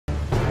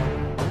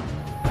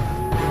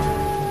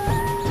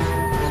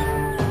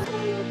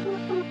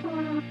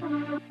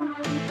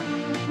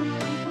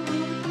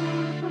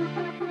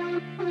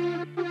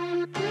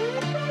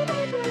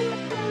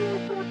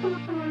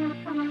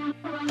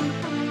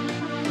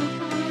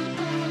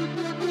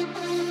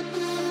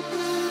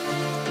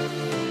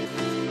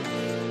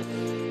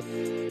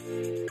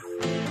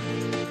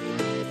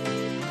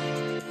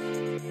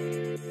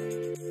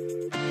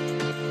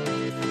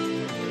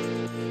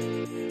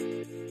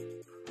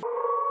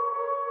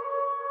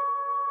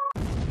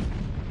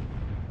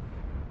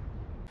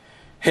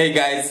Hey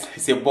guys,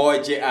 it's your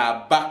boy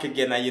JR back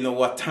again, and you know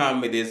what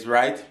time it is,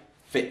 right?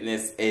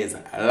 Fitness is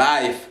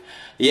life.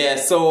 Yeah,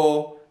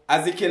 so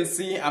as you can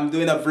see, I'm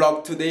doing a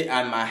vlog today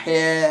and my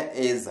hair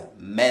is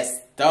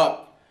messed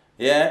up.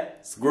 Yeah,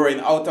 it's growing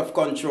out of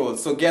control.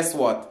 So guess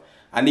what?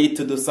 I need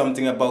to do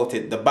something about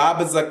it. The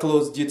barbers are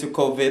closed due to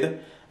COVID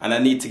and I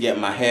need to get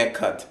my hair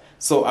cut.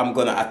 So I'm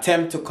gonna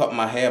attempt to cut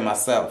my hair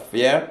myself,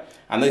 yeah?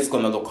 I know it's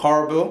gonna look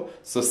horrible,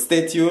 so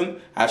stay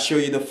tuned. I'll show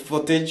you the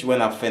footage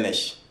when I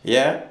finish,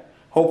 yeah?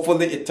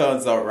 Hopefully it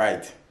turns out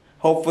right.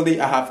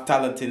 Hopefully I have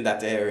talent in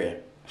that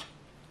area.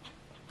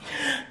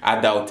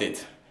 I doubt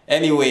it.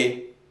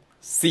 Anyway,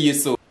 see you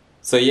soon.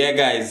 So yeah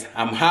guys,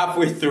 I'm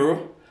halfway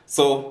through.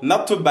 So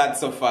not too bad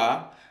so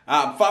far.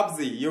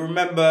 Fabzy, you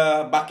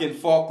remember back in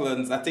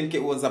Falklands, I think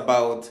it was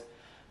about,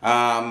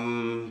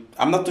 I'm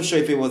not too sure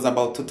if it was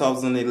about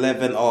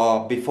 2011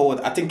 or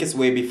before. I think it's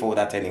way before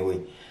that anyway.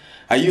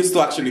 I used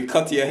to actually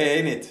cut your hair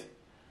in it.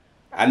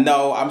 And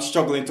now I'm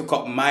struggling to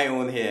cut my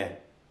own hair.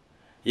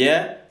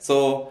 Yeah,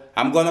 so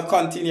I'm gonna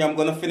continue. I'm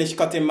gonna finish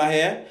cutting my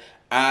hair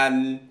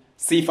and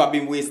see if I've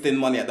been wasting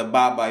money at the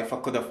barber, if I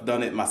could have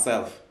done it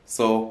myself.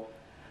 So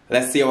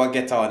let's see how I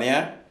get on,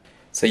 yeah?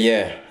 So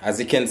yeah, as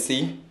you can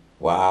see,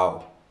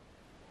 wow,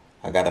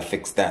 I gotta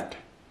fix that.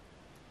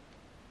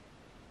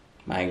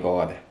 My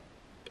God,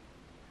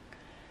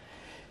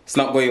 it's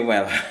not going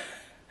well.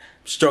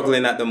 I'm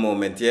struggling at the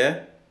moment,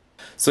 yeah?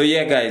 So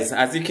yeah guys,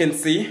 as you can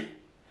see,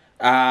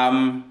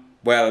 well,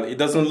 it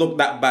doesn't look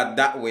that bad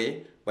that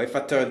way. But if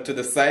I turn to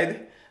the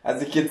side, as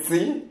you can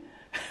see,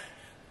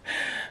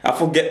 I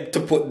forget to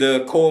put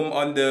the comb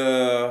on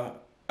the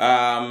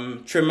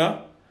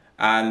trimmer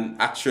and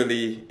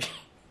actually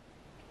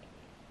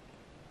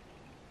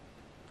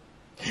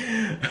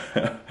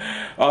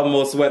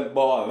almost went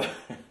bald.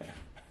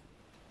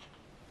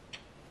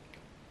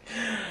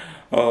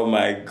 Oh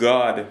my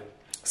God.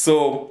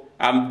 So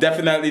I'm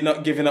definitely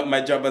not giving up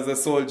my job as a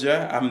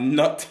soldier. I'm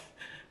not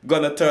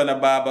gonna turn a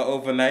barber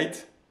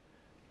overnight.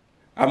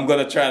 I'm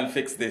gonna try and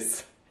fix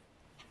this.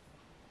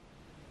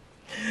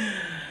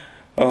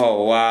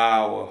 Oh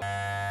wow.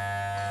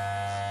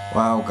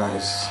 Wow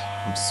guys,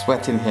 I'm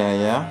sweating here,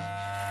 yeah?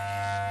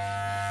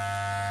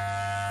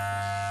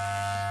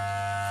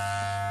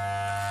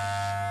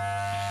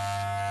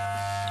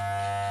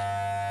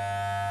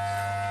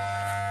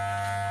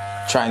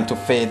 Trying to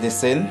fade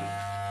this in.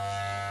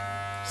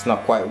 It's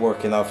not quite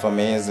working out for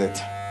me, is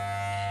it?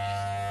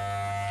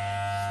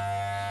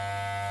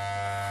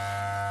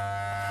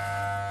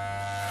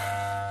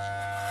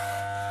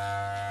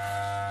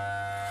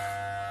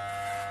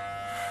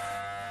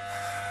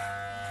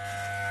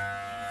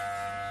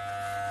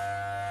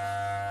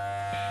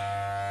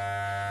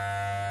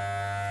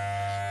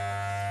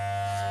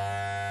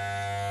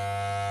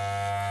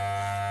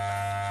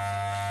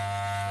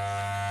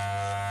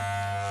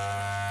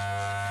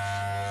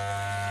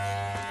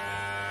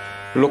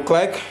 Look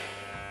like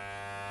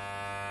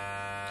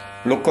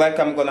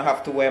I'm gonna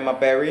have to wear my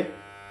berry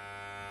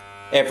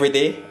every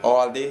day,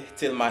 all day,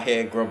 till my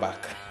hair grow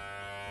back.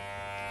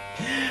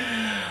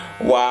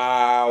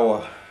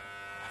 Wow.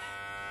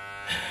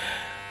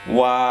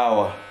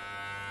 Wow.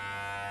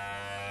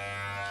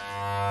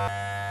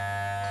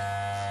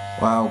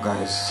 Wow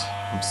guys,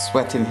 I'm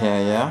sweating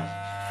here, yeah?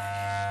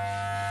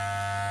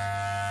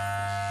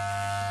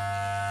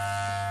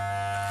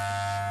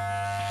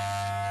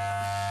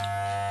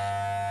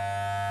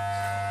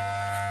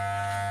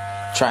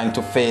 Trying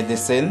to fade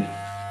this in.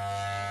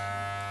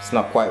 It's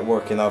not quite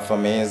working out for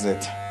me, is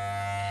it?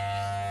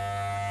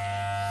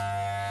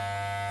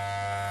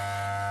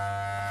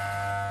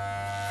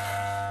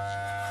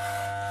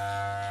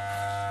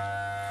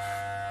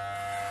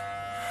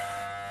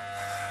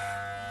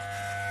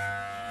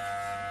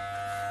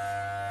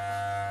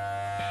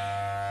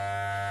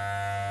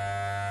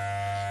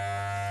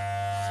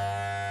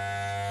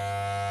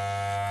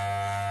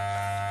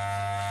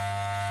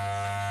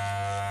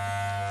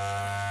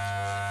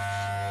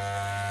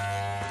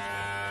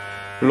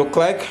 Look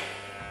like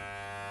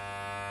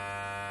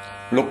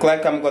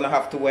I'm gonna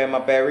have to wear my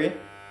berry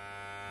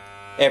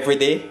every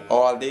day,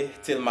 all day,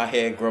 till my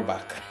hair grow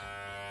back.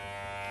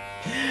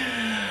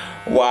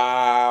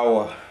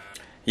 Wow.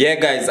 Yeah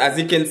guys, as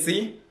you can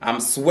see,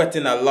 I'm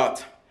sweating a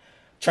lot.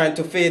 Trying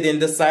to fade in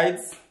the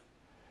sides.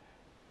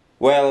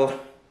 Well,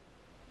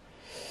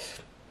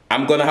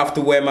 I'm gonna have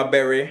to wear my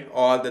berry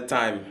all the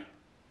time.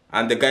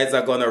 And the guys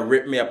are gonna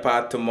rip me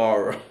apart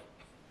tomorrow.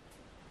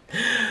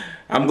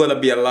 I'm gonna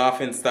be a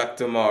laughing stock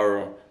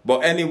tomorrow. But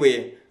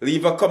anyway,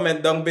 leave a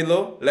comment down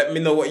below. Let me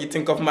know what you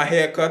think of my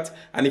haircut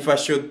and if I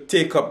should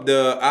take up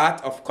the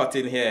art of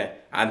cutting hair.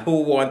 And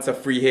who wants a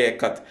free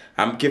haircut?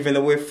 I'm giving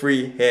away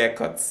free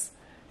haircuts.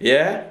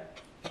 Yeah?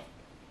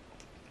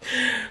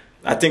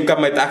 I think I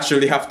might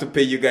actually have to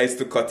pay you guys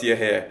to cut your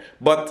hair.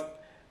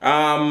 But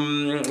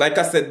like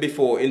I said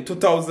before, in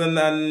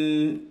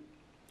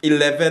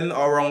 2011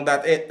 or around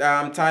that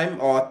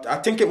time, or I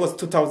think it was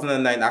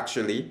 2009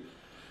 actually,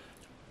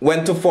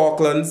 went to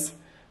Falklands,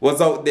 was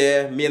out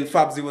there, me and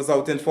Fabzy was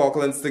out in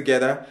Falklands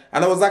together,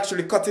 and I was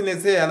actually cutting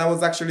his hair and I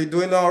was actually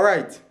doing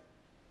alright.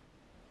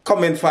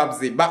 Come in,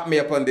 Fabzy, back me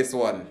up on this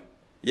one.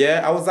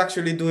 Yeah, I was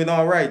actually doing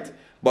all right.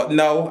 But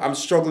now I'm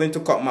struggling to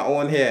cut my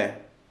own hair.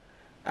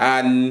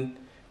 And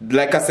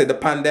like I said, the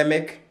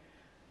pandemic,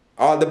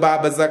 all the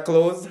barbers are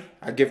closed.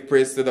 I give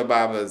praise to the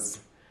barbers.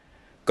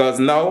 Because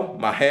now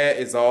my hair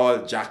is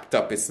all jacked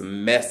up. It's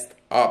messed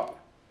up.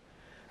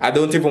 I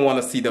don't even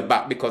want to see the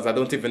back because I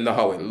don't even know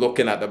how it's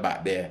looking at the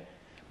back there.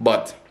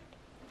 But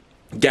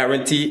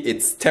guarantee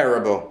it's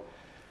terrible.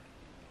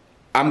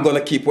 I'm going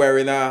to keep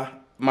wearing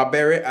my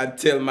beret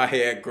until my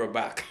hair grow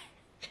back.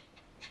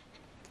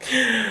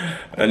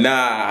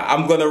 Nah,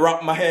 I'm going to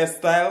rock my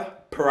hairstyle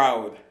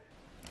proud.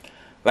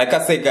 Like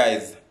I say,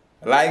 guys,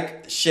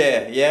 like,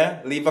 share,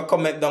 yeah? Leave a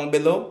comment down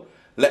below.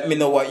 Let me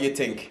know what you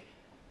think.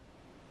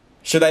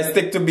 Should I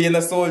stick to being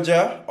a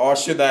soldier or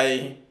should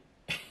I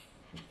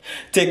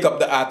take up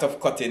the art of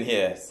cutting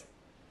hairs?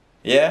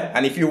 Yeah?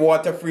 And if you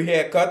want a free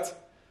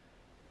haircut,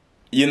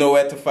 you know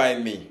where to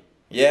find me.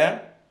 Yeah?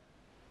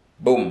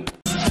 Boom.